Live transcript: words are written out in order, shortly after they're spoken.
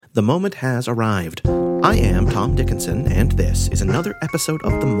The moment has arrived. I am Tom Dickinson, and this is another episode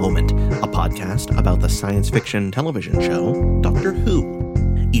of The Moment, a podcast about the science fiction television show Doctor Who.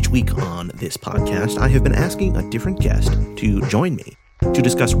 Each week on this podcast, I have been asking a different guest to join me to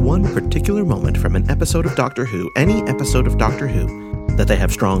discuss one particular moment from an episode of Doctor Who, any episode of Doctor Who, that they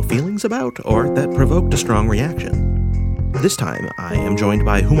have strong feelings about or that provoked a strong reaction. This time, I am joined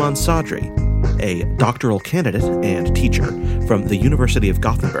by Human Sadri, a doctoral candidate and teacher from the University of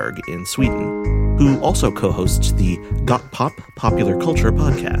Gothenburg in Sweden, who also co-hosts the Got Pop Popular Culture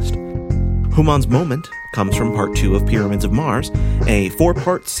podcast. Human's moment comes from part 2 of Pyramids of Mars, a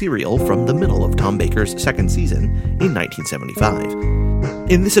 4-part serial from the middle of Tom Baker's second season in 1975.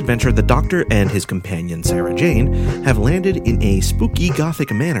 In this adventure, the Doctor and his companion Sarah Jane have landed in a spooky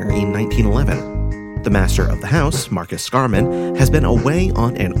Gothic manor in 1911. The master of the house, Marcus Scarman, has been away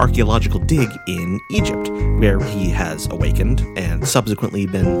on an archaeological dig in Egypt, where he has awakened and subsequently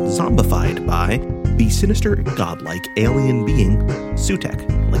been zombified by the sinister, godlike alien being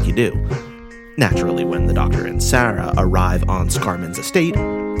Sutekh, like you do. Naturally, when the Doctor and Sarah arrive on Scarman's estate,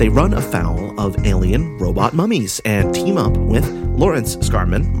 they run afoul of alien robot mummies and team up with Lawrence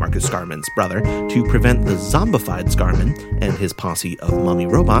Scarman, Marcus Scarman's brother, to prevent the zombified Scarman and his posse of mummy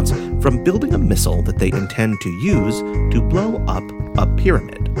robots from building a missile that they intend to use to blow up a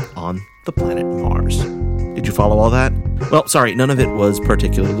pyramid on the planet Mars. Did you follow all that? Well, sorry, none of it was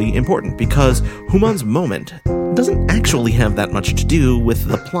particularly important, because Human's moment doesn't actually have that much to do with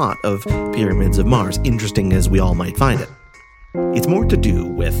the plot of Pyramids of Mars, interesting as we all might find it. It's more to do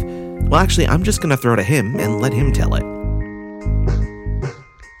with, well, actually, I'm just going to throw to him and let him tell it.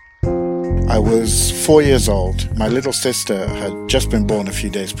 I was 4 years old. My little sister had just been born a few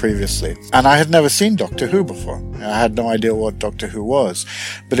days previously, and I had never seen Doctor Who before. I had no idea what Doctor Who was,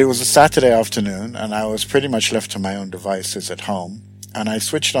 but it was a Saturday afternoon, and I was pretty much left to my own devices at home, and I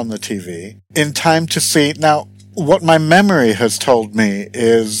switched on the TV in time to see... Now, what my memory has told me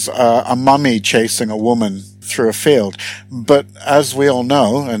is a mummy chasing a woman through a field. But as we all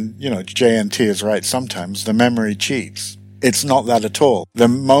know, and, JNT is right sometimes, the memory cheats. It's not that at all. The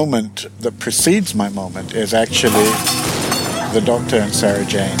moment that precedes my moment is actually the Doctor and Sarah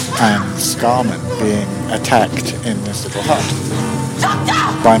Jane and Scarman being attacked in this little hut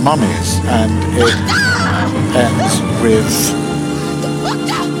by mummies. And it ends with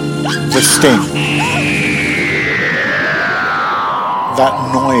the sting. That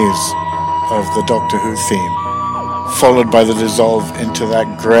noise of the Doctor Who theme, followed by the dissolve into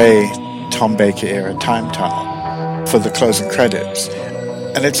that grey Tom Baker era time tunnel for the closing credits.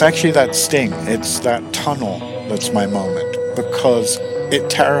 And it's actually that sting, it's that tunnel that's my moment, because it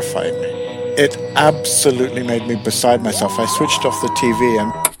terrified me. It absolutely made me beside myself. I switched off the TV,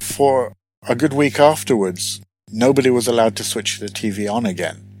 and for a good week afterwards, nobody was allowed to switch the TV on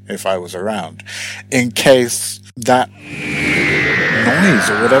again if I was around, in case that noise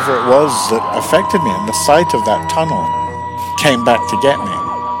or whatever it was that affected me, and the sight of that tunnel came back to get me.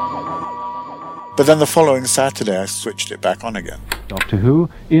 But then the following Saturday I switched it back on again. Doctor Who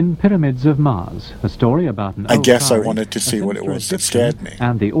in Pyramids of Mars, a story about an I guess I wanted to see what it was that scared me.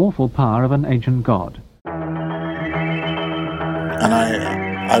 And the awful power of an ancient god. And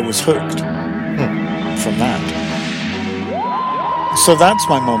I was hooked from that. So that's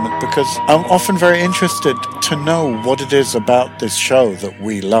my moment, because I'm often very interested to know what it is about this show that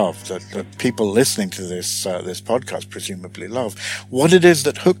we love, that people listening to this podcast presumably love, what it is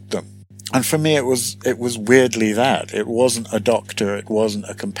that hooked them. And for me, it was weirdly that. It wasn't a doctor, it wasn't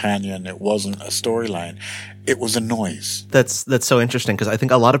a companion, it wasn't a storyline. It was a noise. That's so interesting, because I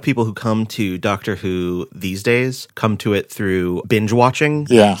think a lot of people who come to Doctor Who these days come to it through binge watching.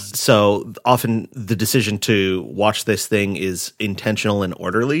 Yeah. So often the decision to watch this thing is intentional and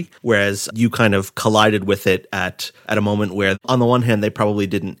orderly, whereas you kind of collided with it at a moment where, on the one hand, they probably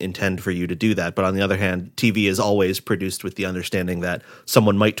didn't intend for you to do that, but on the other hand, TV is always produced with the understanding that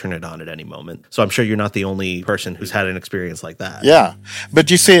someone might turn it on at any moment. So I'm sure you're not the only person who's had an experience like that. Yeah.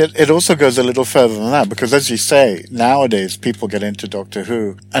 But you see, it also goes a little further than that, because as you say, nowadays people get into Doctor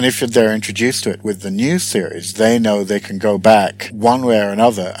Who, and if they're introduced to it with the new series, they know they can go back one way or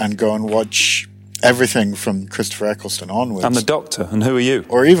another and go and watch everything from Christopher Eccleston onwards. I'm the Doctor, and who are you?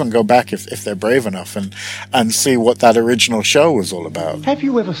 Or even go back if they're brave enough and see what that original show was all about. Have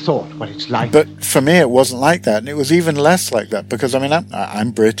you ever thought what it's like? But for me, it wasn't like that, and it was even less like that, because,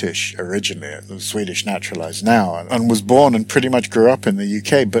 I'm British originally, Swedish naturalized now, and was born and pretty much grew up in the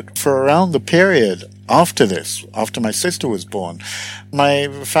UK, but for around the period after this, after my sister was born, my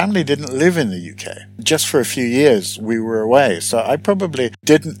family didn't live in the UK. Just for a few years we were away, so I probably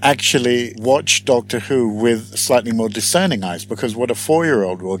didn't actually watch Doctor Who with slightly more discerning eyes, because what a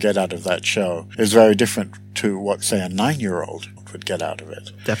 4-year-old will get out of that show is very different to what, say, a 9-year-old would get out of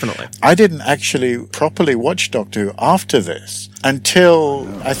it. Definitely. I didn't actually properly watch Doctor Who after this until,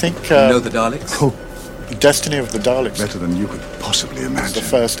 I think... the Daleks? Destiny of the Daleks. Better than you could possibly imagine. Was the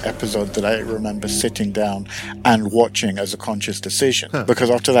first episode that I remember sitting down and watching as a conscious decision. Because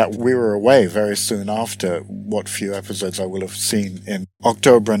after that, we were away very soon after what few episodes I will have seen in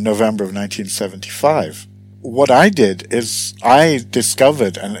October and November of 1975. What I did is I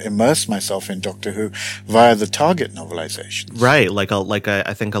discovered and immersed myself in Doctor Who via the Target novelizations. Right,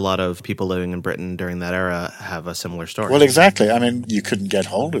 I think a lot of people living in Britain during that era have a similar story. Well, exactly. I mean, you couldn't get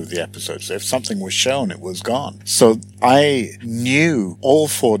hold of the episodes. If something was shown, it was gone. So I knew all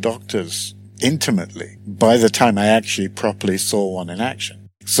 4 Doctors intimately by the time I actually properly saw one in action.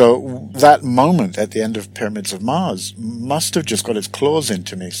 So that moment at the end of Pyramids of Mars must have just got its claws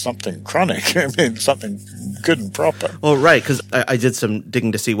into me, something chronic. I mean, something good and proper. Well, right, because I did some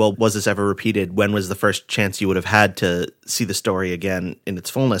digging to see, well, was this ever repeated? When was the first chance you would have had to see the story again in its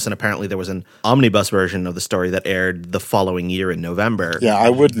fullness? And apparently there was an omnibus version of the story that aired the following year in November. Yeah,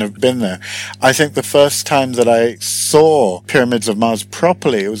 I wouldn't have been there. I think the first time that I saw Pyramids of Mars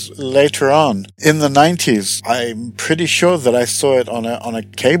properly, it was later on. In the 90s, I'm pretty sure that I saw it on a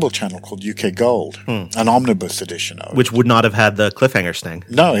cable channel called UK Gold, an omnibus edition of it. Which would not have had the cliffhanger sting.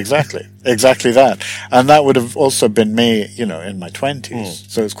 No, exactly. Exactly that. And that would have also been me, in my 20s.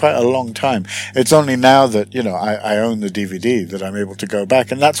 So it's quite a long time. It's only now that, I own the DVD that I'm able to go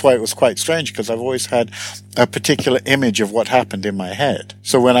back. And that's why it was quite strange, because I've always had a particular image of what happened in my head.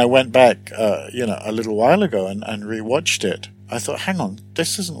 So when I went back, a little while ago and rewatched it, I thought, hang on,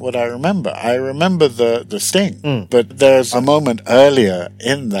 this isn't what I remember. I remember the sting. But there's a moment earlier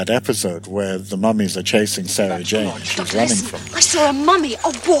in that episode where the mummies are chasing Sarah Jane. She's running from them. I saw a mummy,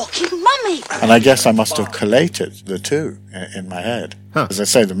 a walking mummy. And I guess I must have collated the two in my head. As I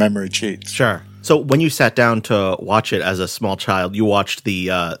say, the memory cheats. Sure. So when you sat down to watch it as a small child, you watched the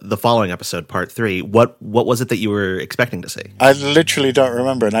following episode, part 3. What was it that you were expecting to see? I literally don't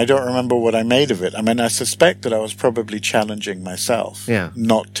remember, and I don't remember what I made of it. I mean, I suspect that I was probably challenging myself,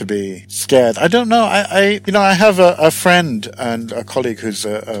 not to be scared. I don't know. I have a friend and a colleague who's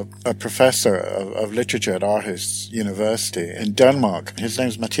a professor of literature at Aarhus University in Denmark. His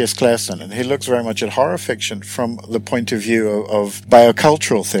name's Matthias Claesson, and he looks very much at horror fiction from the point of view of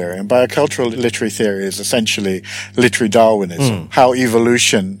biocultural theory. And biocultural literary theory is essentially literary Darwinism, how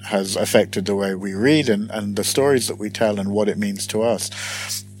evolution has affected the way we read and the stories that we tell and what it means to us.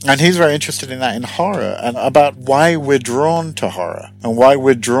 And he's very interested in that in horror and about why we're drawn to horror and why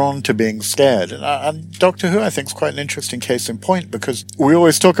we're drawn to being scared. And Doctor Who, I think, is quite an interesting case in point, because we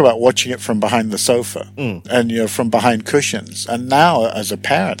always talk about watching it from behind the sofa and, from behind cushions. And now, as a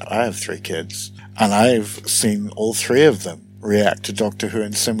parent, I have 3 kids, and I've seen all 3 of them react to Doctor Who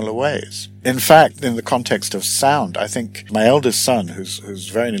in similar ways. In fact, in the context of sound, I think my eldest son, who's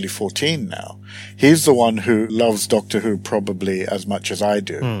very nearly 14 now, he's the one who loves Doctor Who probably as much as I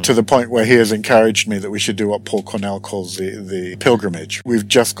do, to the point where he has encouraged me that we should do what Paul Cornell calls the pilgrimage. We've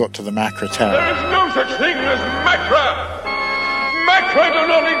just got to the Macra town. There is no such thing as Macra! Macra do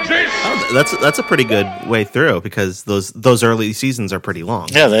not exist! Oh, that's a pretty good way through, because those early seasons are pretty long.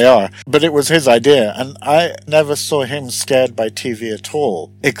 Yeah, they are. But it was his idea, and I never saw him scared by TV at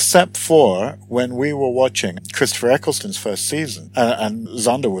all, except for when we were watching Christopher Eccleston's first season, and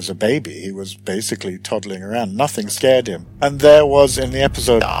Xander was a baby. He was basically toddling around. Nothing scared him. And there was, in the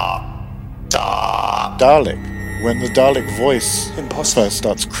episode Dalek, when the Dalek voice first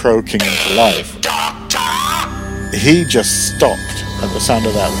starts croaking into life, he just stopped at the sound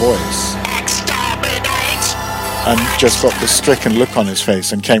of that voice and just got the stricken look on his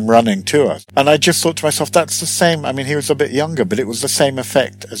face and came running to us. And I just thought to myself, that's the same. I mean, he was a bit younger, but it was the same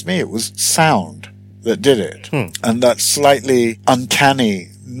effect as me. It was sound that did it. And that slightly uncanny,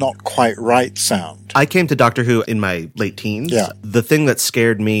 not quite right sound. I came to Doctor Who in my late teens. Yeah. The thing that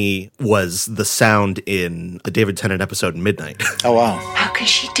scared me was the sound in the David Tennant episode Midnight. Oh, wow. How can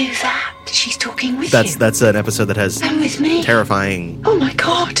she do that? She's talking with you. That's an episode that has And with me. terrifying Oh my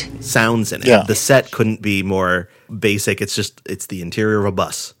God. sounds in it. Yeah. The set couldn't be more basic. It's the interior of a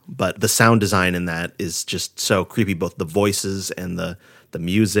bus. But the sound design in that is just so creepy, both the voices and the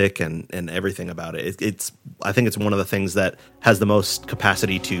music and everything about it. I think it's one of the things that has the most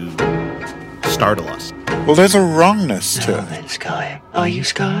capacity to startle us. Well, there's a wrongness to Now it. then, Sky. Are you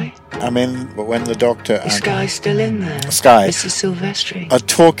Sky? I mean, when the Doctor Is Sky still in there? Sky Mrs. Silvestri. are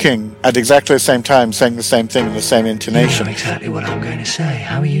talking at exactly the same time, saying the same thing in the same You intonation, know exactly what I'm going to say.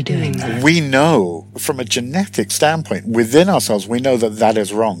 How are you doing that? we know, from a genetic standpoint, within ourselves, we know that that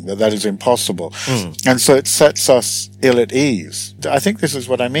is wrong, that is impossible. And so it sets us ill at ease. I think this is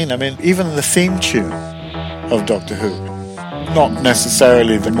what I mean. I mean, even the theme tune of Doctor Who, not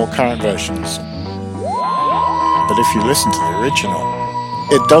necessarily the more current versions, but if you listen to the original,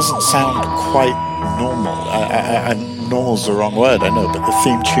 it doesn't sound quite normal. Normal's the wrong word, I know, but the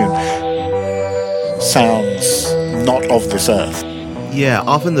theme tune sounds not of this earth. Yeah,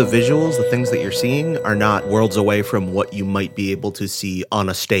 often the visuals, the things that you're seeing, are not worlds away from what you might be able to see on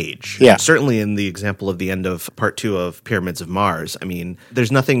a stage. Yeah. Certainly in the example of the end of Part 2 of Pyramids of Mars, I mean,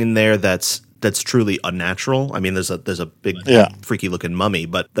 there's nothing in there that's truly unnatural. I mean, there's a big, freaky looking mummy,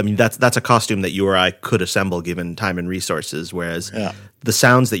 but I mean, that's a costume that you or I could assemble given time and resources, whereas the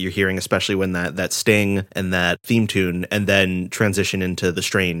sounds that you're hearing, especially when that sting and that theme tune and then transition into the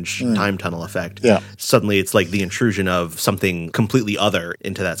strange time tunnel effect, suddenly it's like the intrusion of something completely other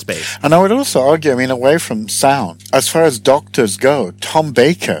into that space. And I would also argue, I mean, away from sound, as far as doctors go, Tom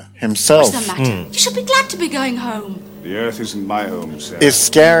Baker himself What's the matter? You should be glad to be going home. The Earth isn't my home, Sarah. is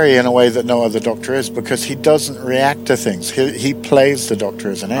scary in a way that no other Doctor is, because he doesn't react to things. He plays the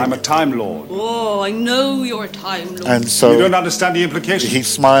Doctor as an I'm a alien. Time Lord. Oh, I know you're a Time Lord. And so You don't understand the implications. he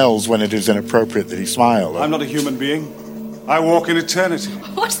smiles when it is inappropriate that he smile. I'm not a human being. I walk in eternity.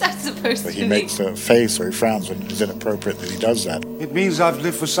 What's that supposed But to he mean? makes a face or he frowns when it is inappropriate that he does that. It means I've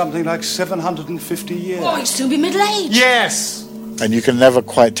lived for something like 750 years. Oh, you'll soon be middle-aged. Yes! And you can never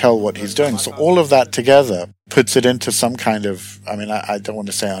quite tell what he's doing. So all of that together puts it into some kind of, I mean, I don't want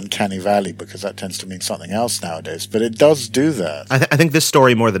to say uncanny valley because that tends to mean something else nowadays, but it does do that. I think this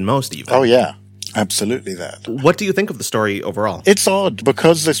story more than most, even. Oh, yeah. Absolutely that. What do you think of the story overall? It's odd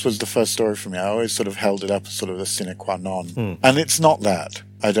because this was the first story for me. I always sort of held it up as sort of a sine qua non. And it's not that.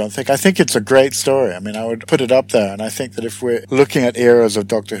 I don't think. I think it's a great story. I mean, I would put it up there. And I think that if we're looking at eras of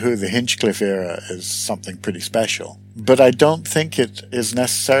Doctor Who, the Hinchcliffe era is something pretty special. But I don't think it is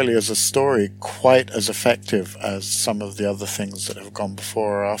necessarily as a story quite as effective as some of the other things that have gone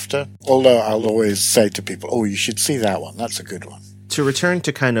before or after. Although I'll always say to people, oh, you should see that one. That's a good one. To return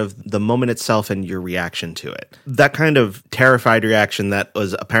to kind of the moment itself and your reaction to it, that kind of terrified reaction that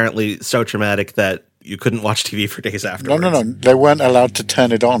was apparently so traumatic that you couldn't watch TV for days afterwards. No. They weren't allowed to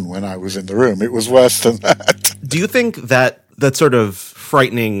turn it on when I was in the room. It was worse than that. Do you think that sort of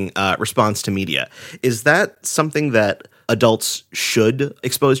frightening response to media, is that something that adults should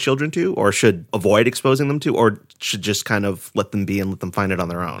expose children to or should avoid exposing them to, or should just kind of let them be and let them find it on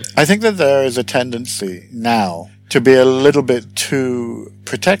their own? I think that there is a tendency now to be a little bit too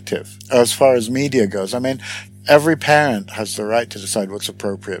protective as far as media goes. I mean, every parent has the right to decide what's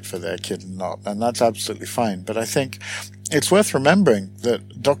appropriate for their kid and not, and that's absolutely fine. But I think it's worth remembering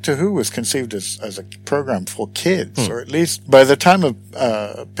that Doctor Who was conceived as a program for kids, or at least by the time of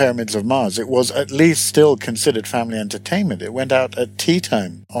Pyramids of Mars, it was at least still considered family entertainment. It went out at tea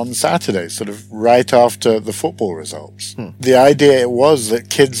time on Saturdays, sort of right after the football results. The idea was that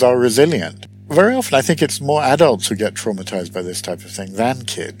kids are resilient. Very often, I think it's more adults who get traumatized by this type of thing than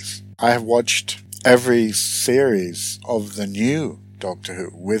kids. I have watched every series of the new Doctor Who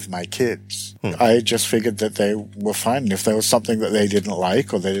with my kids. I just figured that they were fine. If there was something that they didn't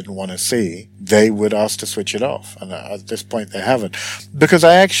like or they didn't want to see, they would ask to switch it off. And at this point, they haven't. Because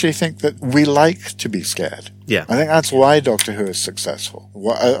I actually think that we like to be scared. Yeah. I think that's why Doctor Who is successful,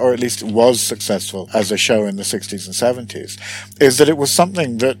 or at least was successful as a show in the 60s and 70s, is that it was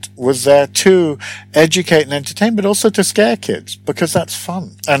something that was there to educate and entertain, but also to scare kids, because that's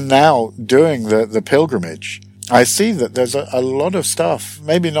fun. And now, doing the pilgrimage, I see that there's a lot of stuff,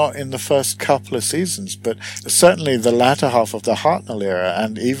 maybe not in the first couple of seasons, but certainly the latter half of the Hartnell era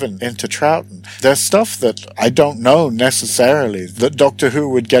and even into Troughton. There's stuff that I don't know necessarily that Doctor Who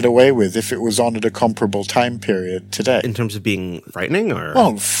would get away with if it was on at a comparable time period today. In terms of being frightening, or?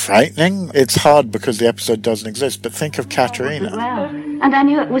 Well, frightening, it's hard because the episode doesn't exist, but think of Katerina. Well, and I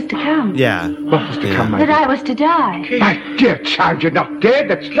knew it was to come. Yeah. What was to come, my That dear? I was to die. My dear child, you're not dead.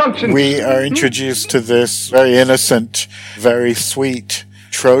 That's nonsense. We are introduced to this very innocent, very sweet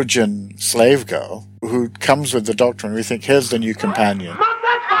Trojan slave girl who comes with the Doctor, and we think, here's the new companion.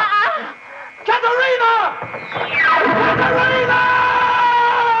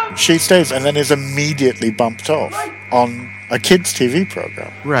 She stays and then is immediately bumped off on a kids' TV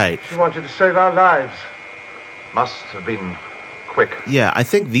program. Right. She wanted to save our lives. Must have been quick. Yeah, I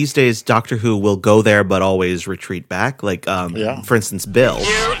think these days Doctor Who will go there but always retreat back. Like, for instance, Bill.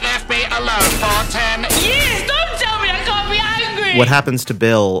 You left me alone for 10 years. What happens to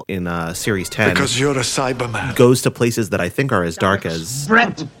Bill in Series 10 Because you're a Cyberman. goes to places that I think are as dark as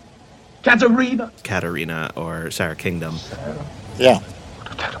Brent! Katarina or Sarah Kingdom. Yeah.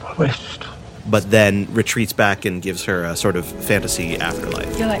 What a terrible waste. But then retreats back and gives her a sort of fantasy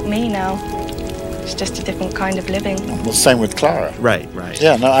afterlife. You're like me now. It's just a different kind of living. Well, same with Clara. Right.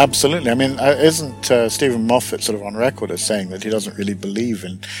 Yeah, no, absolutely. I mean, isn't Stephen Moffat sort of on record as saying that he doesn't really believe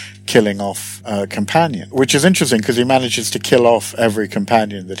in killing off a companion? Which is interesting because he manages to kill off every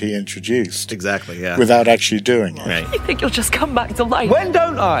companion that he introduced. Exactly, yeah. Without actually doing it. Right. You think you'll just come back to life? When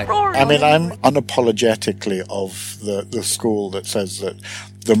don't I? I mean, I'm unapologetically of the school that says that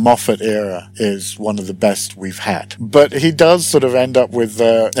the Moffat era is one of the best we've had. But he does sort of end up with,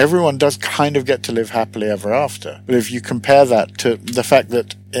 everyone does kind of get to live happily ever after. But if you compare that to the fact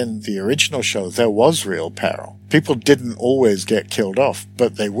that in the original show, there was real peril. People didn't always get killed off,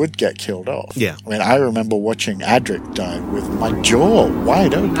 but they would get killed off. Yeah. I mean, I remember watching Adric die with my jaw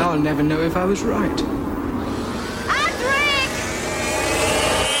wide open. Now I'll never know if I was right.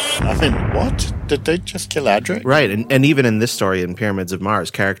 I mean, what? Did they just kill Adric? Right, and even in this story in Pyramids of Mars,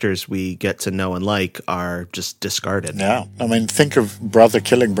 characters we get to know and like are just discarded. Yeah. I mean, think of brother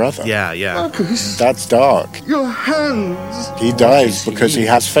killing brother. Yeah. Marcus, That's dark. your hands. He dies because he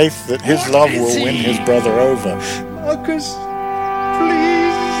has faith that his love will win his brother over. Marcus,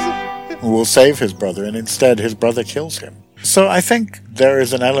 please. Will save his brother, and instead his brother kills him. So I think there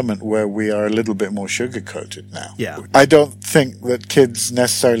is an element where we are a little bit more sugar-coated now. Yeah. I don't think that kids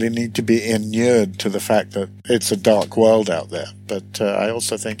necessarily need to be inured to the fact that it's a dark world out there. But I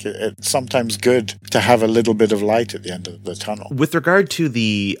also think it's sometimes good to have a little bit of light at the end of the tunnel. With regard to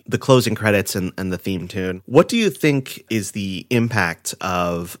the closing credits and the theme tune, what do you think is the impact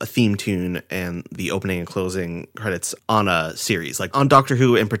of a theme tune and the opening and closing credits on a series? Like on Doctor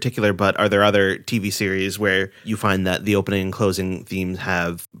Who in particular, but are there other TV series where you find that the opening and closing themes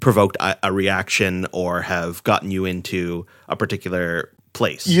have provoked a reaction or have gotten you into a particular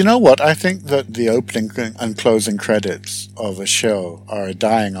place? You know what? I think that the opening and closing credits of a show are a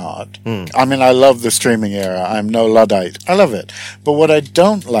dying art. I mean, I love the streaming era. I'm no Luddite. I love it. But what I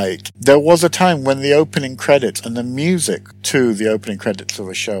don't like, there was a time when the opening credits and the music to the opening credits of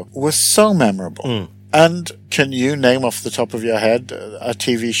a show was so memorable. And can you name off the top of your head a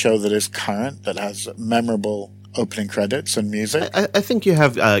TV show that is current, that has memorable opening credits and music? I think you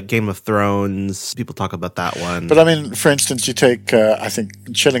have Game of Thrones. People talk about that one. But I mean, for instance, you take, I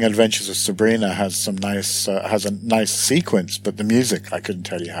think Chilling Adventures of Sabrina has some nice, has a nice sequence, but the music, I couldn't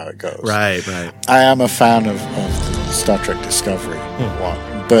tell you how it goes. Right. I am a fan of Star Trek Discovery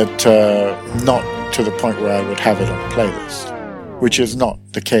one, but not to the point where I would have it on a playlist, which is not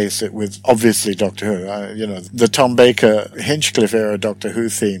the case with obviously Doctor Who. The Tom Baker Hinchcliffe era Doctor Who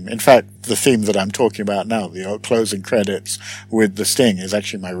theme. In fact, the theme that I'm talking about now, the closing credits with the Sting, is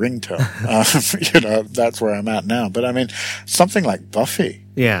actually my ringtone. That's where I'm at now. But I mean, something like Buffy.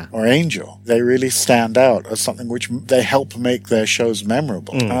 Yeah. Or Angel, they really stand out as something which they help make their shows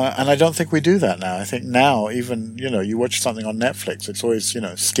memorable. And I don't think we do that now. I think now, even, you watch something on Netflix, it's always,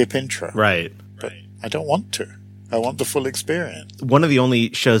 skip intro. Right. But I don't want to. I want the full experience. One of the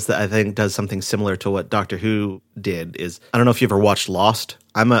only shows that I think does something similar to what Doctor Who did is, I don't know if you ever watched Lost.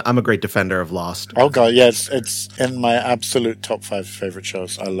 I'm a great defender of Lost. Oh god, yes, it's in my absolute top 5 favorite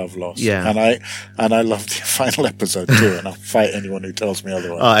shows. I love Lost. Yeah. And I love the final episode too, and I'll fight anyone who tells me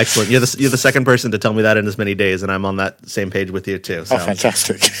otherwise. Oh, excellent. You're the second person to tell me that in as many days, and I'm on that same page with you too. So. Oh,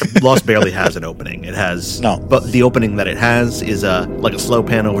 fantastic. Lost barely has an opening. It has no. But the opening that it has is like a slow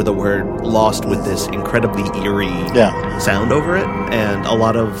pan over the word Lost with this incredibly eerie sound over it, and a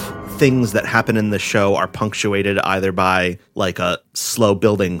lot of things that happen in the show are punctuated either by like a slow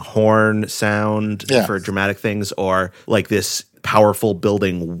building horn sound for dramatic things, or like this powerful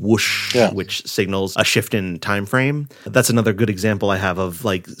building whoosh, which signals a shift in time frame. That's another good example I have of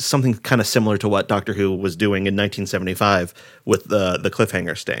like something kind of similar to what Doctor Who was doing in 1975 with the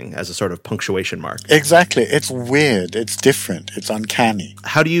cliffhanger sting as a sort of punctuation mark. Exactly. It's weird. It's different. It's uncanny.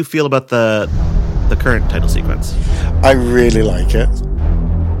 How do you feel about the current title sequence? I really like it.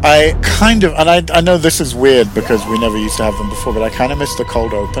 I kind of, and I know this is weird because we never used to have them before, but I kind of miss the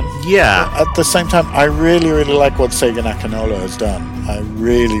cold open. Yeah. At the same time, I really, really like what Segun Akinola has done. I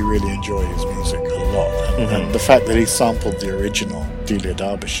really, really enjoy his music a lot. And the fact that he sampled the original Delia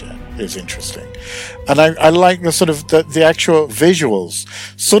Derbyshire is interesting. And I like the sort of, the actual visuals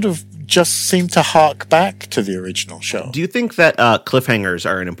sort of just seem to hark back to the original show. Do you think that cliffhangers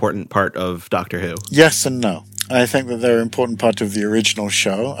are an important part of Doctor Who? Yes and no. I think that they're an important part of the original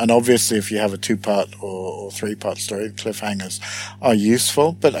show, and obviously if you have a 2-part or 3-part story, cliffhangers are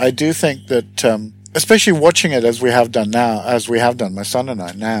useful, but I do think that especially watching it as we have done, my son and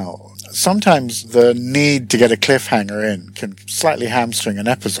I now, sometimes the need to get a cliffhanger in can slightly hamstring an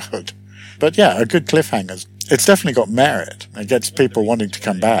episode. But yeah, a good cliffhanger, it's definitely got merit. It gets people wanting to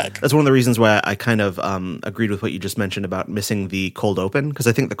come back. That's one of the reasons why I kind of agreed with what you just mentioned about missing the cold open, because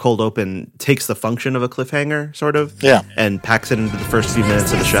I think the cold open takes the function of a cliffhanger, sort of, and packs it into the first few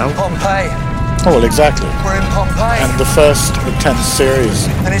minutes of the show. Pompeii. Oh, well, exactly. We're in Pompeii. And the first 10 series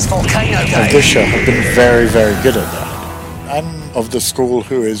and it's volcano day. of this show have been very, very good at that. I'm of the school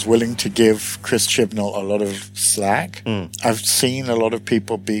who is willing to give Chris Chibnall a lot of slack. I've seen a lot of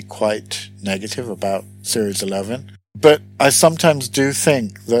people be quite negative about Series 11. But I sometimes do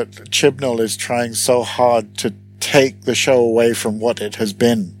think that Chibnall is trying so hard to take the show away from what it has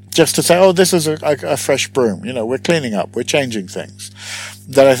been. Just to say, oh, this is a fresh broom. You know, we're cleaning up, we're changing things.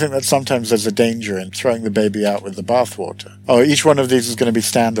 That I think that sometimes there's a danger in throwing the baby out with the bathwater. Oh, each one of these is going to be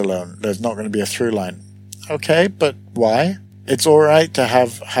standalone. There's not going to be a through line. Okay, but why? It's all right to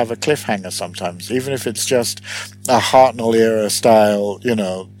have a cliffhanger sometimes, even if it's just a Hartnell era style, you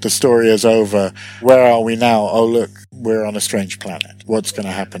know, the story is over. Where are we now? Oh, look, we're on a strange planet. What's going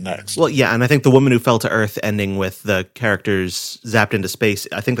to happen next? Well, yeah, and I think The Woman Who Fell to Earth ending with the characters zapped into space,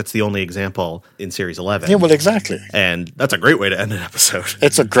 I think that's the only example in Series 11. Yeah, well, exactly. And that's a great way to end an episode.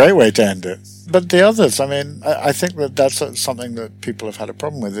 It's a great way to end it. But the others, I mean, I think that's something that people have had a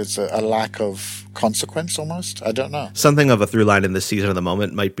problem with. It's a lack of consequence almost. I don't know. Something of a through line in this season at the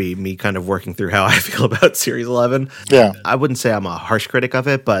moment might be me kind of working through how I feel about Series 11. Yeah. I wouldn't say I'm a harsh critic of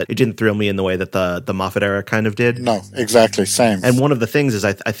it, but it didn't thrill me in the way that the Moffat era kind of did. No, exactly. Same. And one of the things is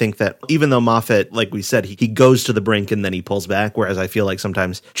I think that even though Moffat, like we said, he goes to the brink and then he pulls back, whereas I feel like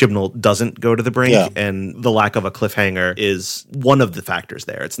sometimes Chibnall doesn't go to the brink, and the lack of a cliffhanger is one of the factors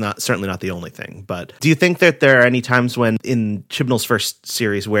there. It's certainly not the only thing. But do you think that there are any times when in Chibnall's first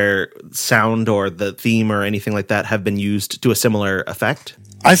series where sound or the theme or anything like that have been used to a similar effect?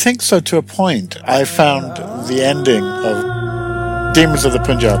 I think so, to a point. I found the ending of Demons of the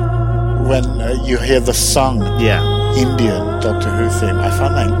Punjab, when you hear the sung Indian Doctor Who theme, I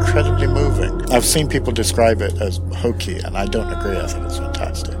found that incredibly moving. I've seen people describe it as hokey, and I don't agree. I think it's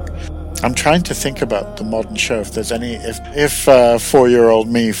fantastic. I'm trying to think about the modern show, if there's any, if 4-year-old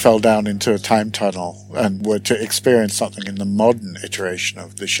me fell down into a time tunnel and were to experience something in the modern iteration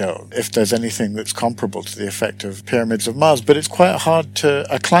of the show, if there's anything that's comparable to the effect of Pyramids of Mars. But it's quite hard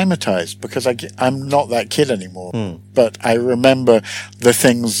to acclimatize because I'm not that kid anymore. But I remember the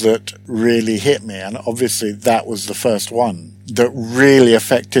things that really hit me, and obviously that was the first one that really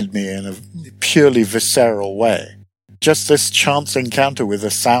affected me in a purely visceral way. Just this chance encounter with a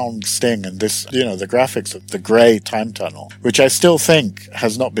sound sting and this, you know, the graphics of the grey time tunnel, which I still think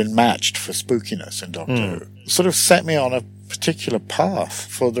has not been matched for spookiness in Doctor Who, sort of set me on a particular path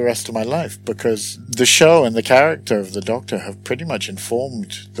for the rest of my life, because the show and the character of the Doctor have pretty much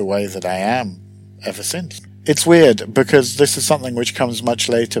informed the way that I am ever since. It's weird because this is something which comes much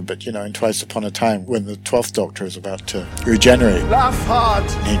later, but, you know, in Twice Upon a Time, when the 12th Doctor is about to regenerate, laugh hard.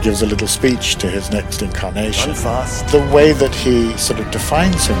 He gives a little speech to his next incarnation. Run fast. The way that he sort of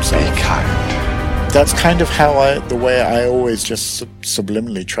defines himself. Be kind. That's kind of how the way I always just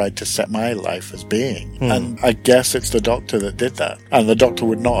subliminally tried to set my life as being. And I guess it's the Doctor that did that. And the Doctor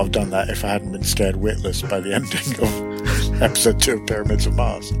would not have done that if I hadn't been scared witless by the ending of episode 2 of Pyramids of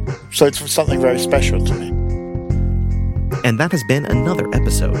Mars. So it's something very special to me. And that has been another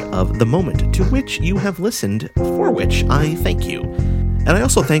episode of The Moment, to which you have listened, for which I thank you. And I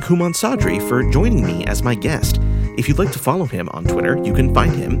also thank Houman Sadri for joining me as my guest. If you'd like to follow him on Twitter, you can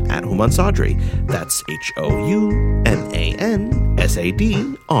find him at Houman Sadri. That's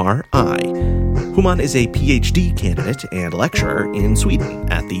HOUMANSADRI. Houman is a PhD candidate and lecturer in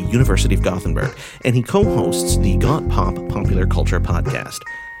Sweden at the University of Gothenburg, and he co-hosts the Got Pop Popular Culture podcast.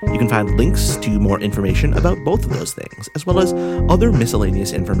 You can find links to more information about both of those things, as well as other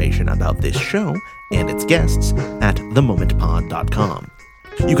miscellaneous information about this show and its guests at themomentpod.com.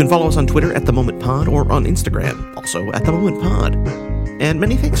 You can follow us on Twitter at TheMomentPod or on Instagram, also at TheMomentPod. And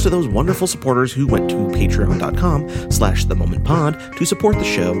many thanks to those wonderful supporters who went to patreon.com/TheMomentPod to support the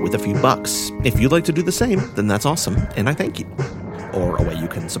show with a few bucks. If you'd like to do the same, then that's awesome, and I thank you. Or a way you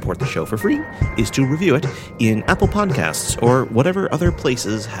can support the show for free is to review it in Apple Podcasts or whatever other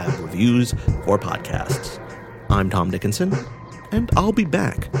places have reviews for podcasts. I'm Tom Dickinson, and I'll be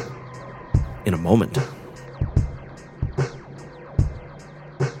back in a moment.